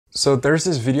So there's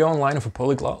this video online of a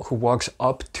polyglot who walks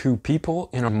up to people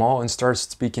in a mall and starts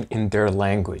speaking in their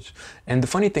language. And the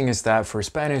funny thing is that for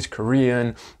Spanish,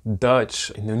 Korean,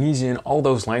 Dutch, Indonesian, all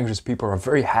those languages, people are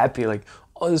very happy, like,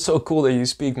 oh, it's so cool that you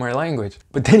speak my language.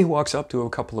 But then he walks up to a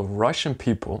couple of Russian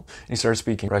people and he starts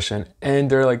speaking Russian and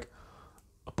they're like,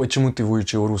 почему ты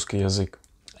выучил русский язык?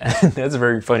 And that's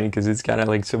very funny because it's kind of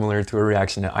like similar to a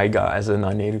reaction that I got as a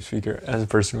non-native speaker, as a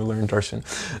person who learned Russian.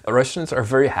 Russians are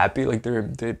very happy, like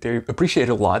they appreciate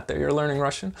a lot that you're learning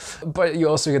Russian. But you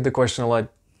also get the question a lot,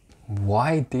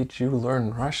 why did you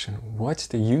learn Russian? What's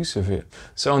the use of it?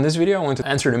 So in this video, I want to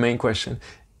answer the main question,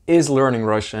 is learning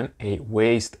Russian a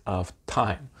waste of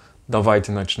time?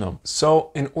 Давайте начнем.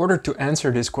 So in order to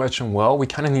answer this question well, we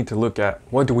kind of need to look at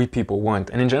what do we people want.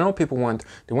 And in general, people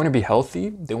they want to be healthy,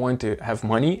 they want to have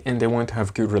money, and they want to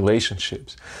have good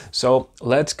relationships. So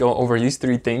let's go over these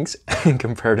three things and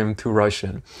compare them to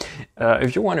Russian.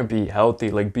 If you want to be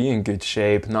healthy, like be in good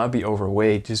shape, not be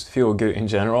overweight, just feel good in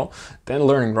general, then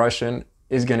learning Russian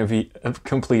is going to be a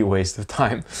complete waste of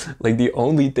time. Like the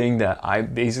only thing that I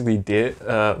basically did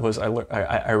was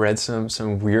I read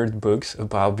some weird books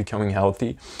about becoming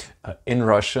healthy in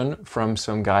Russian from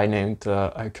some guy named,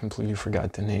 I completely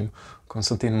forgot the name,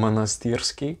 Konstantin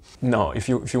Monastyrsky. No, if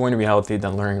you want to be healthy,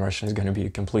 then learning Russian is going to be a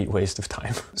complete waste of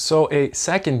time. So a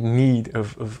second need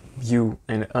of you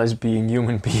and us being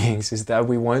human beings is that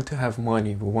we want to have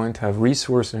money, we want to have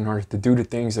resources in order to do the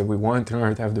things that we want, in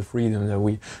order to have the freedom that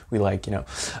we like, you know.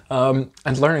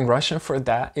 And learning Russian for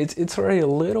that, it's already a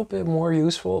little bit more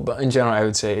useful, but in general, I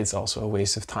would say it's also a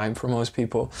waste of time for most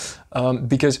people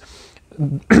because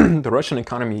the Russian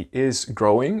economy is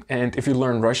growing, and if you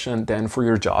learn Russian, then for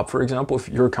your job, for example, if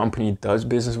your company does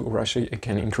business with Russia, it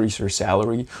can increase your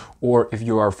salary. Or if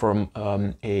you are from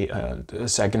a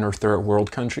second or third world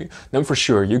country, then for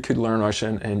sure you could learn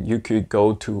Russian and you could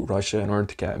go to Russia in order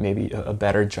to get maybe a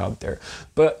better job there.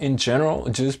 But in general,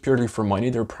 just purely for money,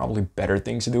 there are probably better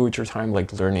things to do with your time,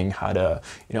 like learning how to,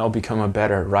 you know, become a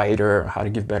better writer, how to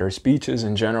give better speeches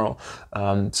in general.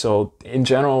 So in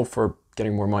general, for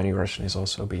getting more money, Russian is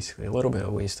also basically a little bit of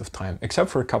a waste of time, except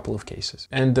for a couple of cases.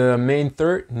 And the main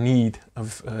third need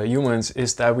of humans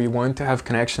is that we want to have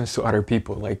connections to other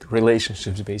people, like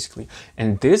relationships basically.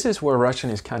 And this is where Russian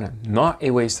is kind of not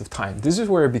a waste of time. This is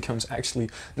where it becomes actually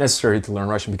necessary to learn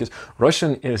Russian, because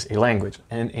Russian is a language,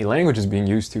 and a language is being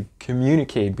used to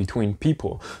communicate between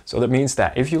people. So that means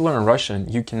that if you learn Russian,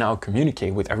 you can now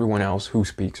communicate with everyone else who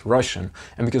speaks Russian.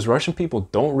 And because Russian people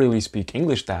don't really speak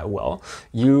English that well,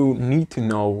 you need to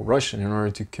know Russian in order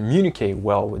to communicate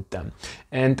well with them.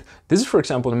 And this is, for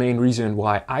example, the main reason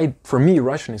why for me,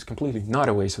 Russian is completely not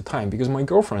a waste of time, because my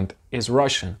girlfriend is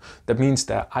Russian. That means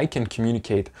that I can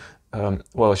communicate,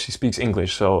 well, she speaks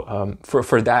English, so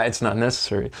for that it's not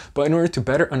necessary. But in order to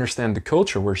better understand the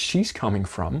culture where she's coming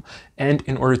from, and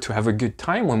in order to have a good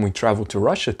time when we travel to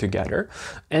Russia together,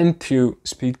 and to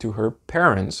speak to her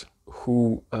parents,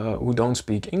 who don't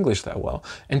speak English that well,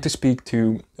 and to speak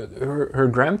to her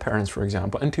grandparents, for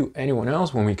example, and to anyone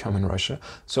else when we come in Russia.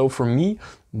 So for me,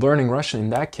 learning Russian in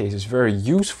that case is very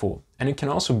useful. And it can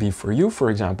also be for you,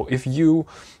 for example, if you,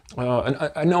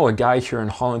 I know a guy here in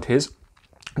Holland, his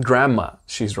grandma,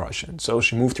 she's Russian, so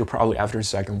she moved here probably after the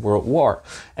Second World War.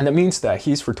 And that means that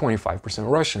he's for 25%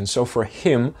 Russian. So for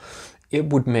him, it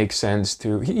would make sense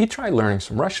to, he tried learning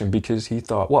some Russian because he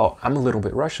thought, well, I'm a little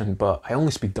bit Russian, but I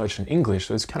only speak Dutch and English,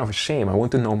 so it's kind of a shame. I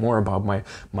want to know more about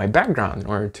my background in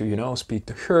order to, you know, speak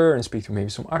to her and speak to maybe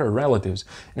some other relatives.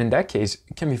 And in that case,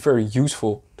 it can be very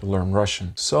useful to learn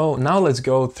Russian. So now let's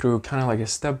go through kind of like a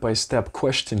step-by-step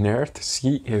questionnaire to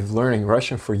see if learning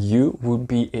Russian for you would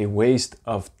be a waste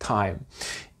of time.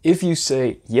 If you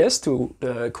say yes to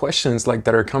questions like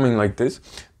that are coming like this,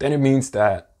 then it means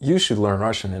that you should learn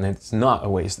Russian and it's not a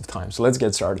waste of time. So let's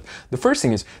get started. The first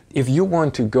thing is, if you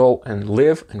want to go and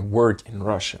live and work in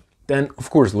Russia, then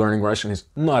of course learning Russian is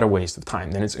not a waste of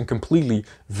time. Then it's a completely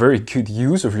very good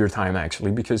use of your time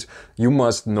actually, because you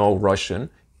must know Russian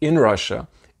in Russia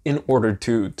in order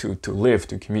to live,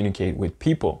 to communicate with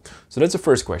people. So that's the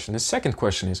first question. The second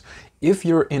question is, if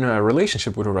you're in a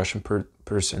relationship with a Russian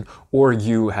person, or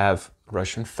you have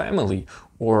Russian family,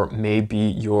 or maybe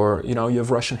you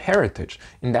have Russian heritage,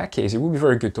 in that case, it would be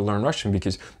very good to learn Russian,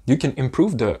 because you can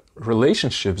improve the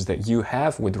relationships that you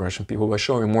have with Russian people by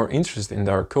showing more interest in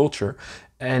their culture,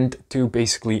 and to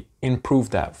basically improve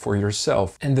that for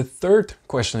yourself. And the third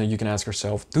question that you can ask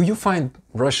yourself, do you find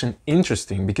Russian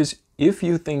interesting? Because if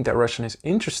you think that Russian is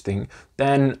interesting,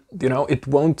 then, you know, it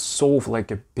won't solve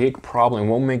like a big problem, it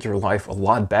won't make your life a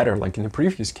lot better like in the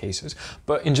previous cases.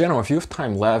 But in general, if you have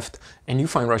time left and you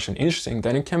find Russian interesting,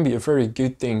 then it can be a very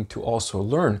good thing to also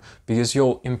learn, because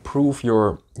you'll improve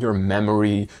your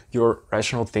memory, your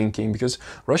rational thinking, because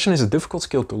Russian is a difficult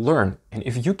skill to learn. And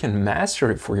if you can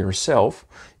master it for yourself,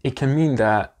 it can mean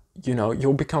that, you know,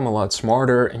 you'll become a lot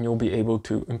smarter and you'll be able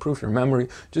to improve your memory,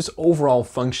 just overall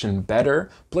function better.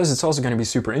 Plus, it's also going to be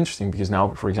super interesting because now,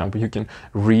 for example, you can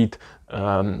read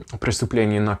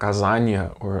Преступление и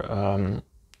наказание, or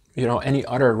you know, any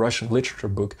other Russian literature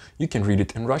book. You can read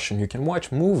it in Russian. You can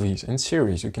watch movies and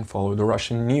series. You can follow the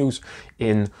Russian news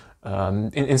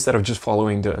instead of just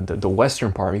following the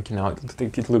Western part. You can now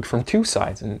take a look from two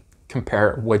sides and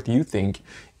compare what you think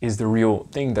is the real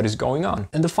thing that is going on.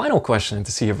 And the final question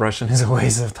to see if Russian is a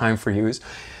waste of time for you is,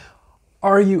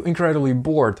 are you incredibly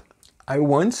bored? I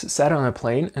once sat on a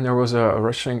plane and there was a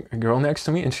Russian girl next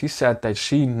to me, and she said that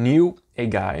she knew a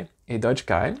guy, a Dutch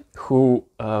guy, who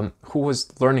was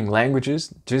learning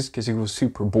languages just because he was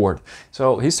super bored.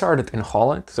 So he started in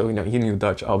Holland, so you know, he knew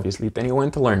Dutch obviously, then he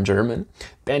went to learn German,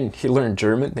 then he learned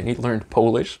German, then he learned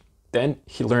Polish, then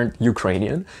he learned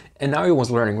Ukrainian, and now he was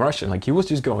learning Russian. Like, he was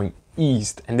just going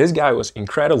east, and this guy was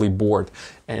incredibly bored,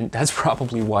 and that's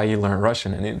probably why he learned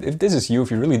Russian. And if this is you, if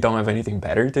you really don't have anything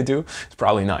better to do, it's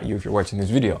probably not you if you're watching this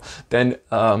video, then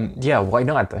yeah, why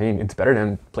not? I mean, it's better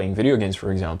than playing video games,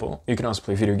 for example. You can also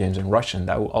play video games in Russian.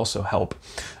 That will also help.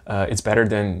 It's better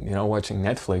than, you know, watching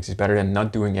Netflix. It's better than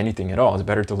not doing anything at all. It's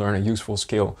better to learn a useful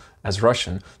skill as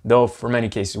Russian, though for many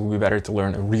cases it will be better to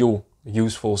learn a real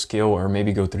useful skill, or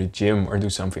maybe go to the gym or do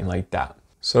something like that.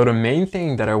 So the main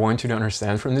thing that I want you to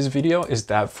understand from this video is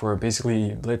that for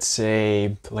basically, let's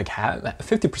say, like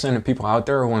 50% of people out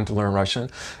there who want to learn Russian,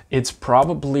 it's just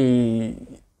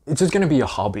going to be a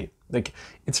hobby. Like,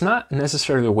 it's not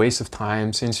necessarily a waste of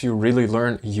time, since you really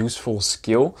learn a useful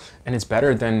skill, and it's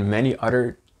better than many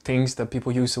other things that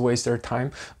people use to waste their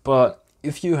time. But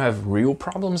if you have real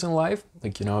problems in life,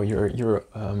 like, you know, you're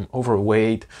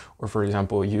overweight, or for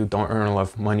example, you don't earn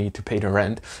enough money to pay the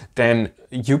rent, then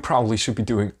you probably should be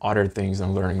doing other things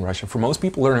than learning Russian. For most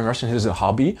people, learning Russian is a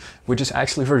hobby, which is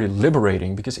actually very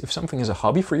liberating, because if something is a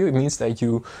hobby for you, it means that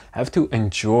you have to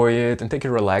enjoy it and take a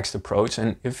relaxed approach.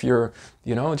 And if you're,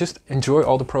 you know, just enjoy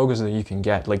all the progress that you can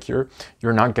get. Like, you're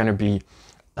not going to be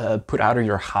put out of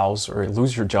your house or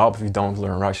lose your job if you don't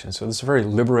learn Russian. So it's a very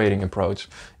liberating approach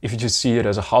if you just see it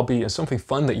as a hobby, as something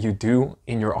fun that you do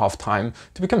in your off time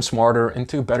to become smarter and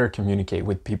to better communicate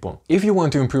with people. If you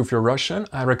want to improve your Russian,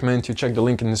 I recommend you check the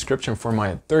link in the description for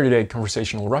my 30-day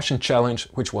conversational Russian challenge,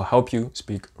 which will help you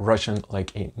speak Russian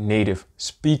like a native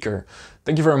speaker.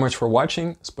 Thank you very much for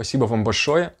watching. Спасибо вам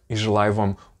большое и желаю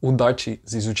вам удачи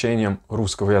с изучением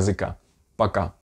русского языка. Пока.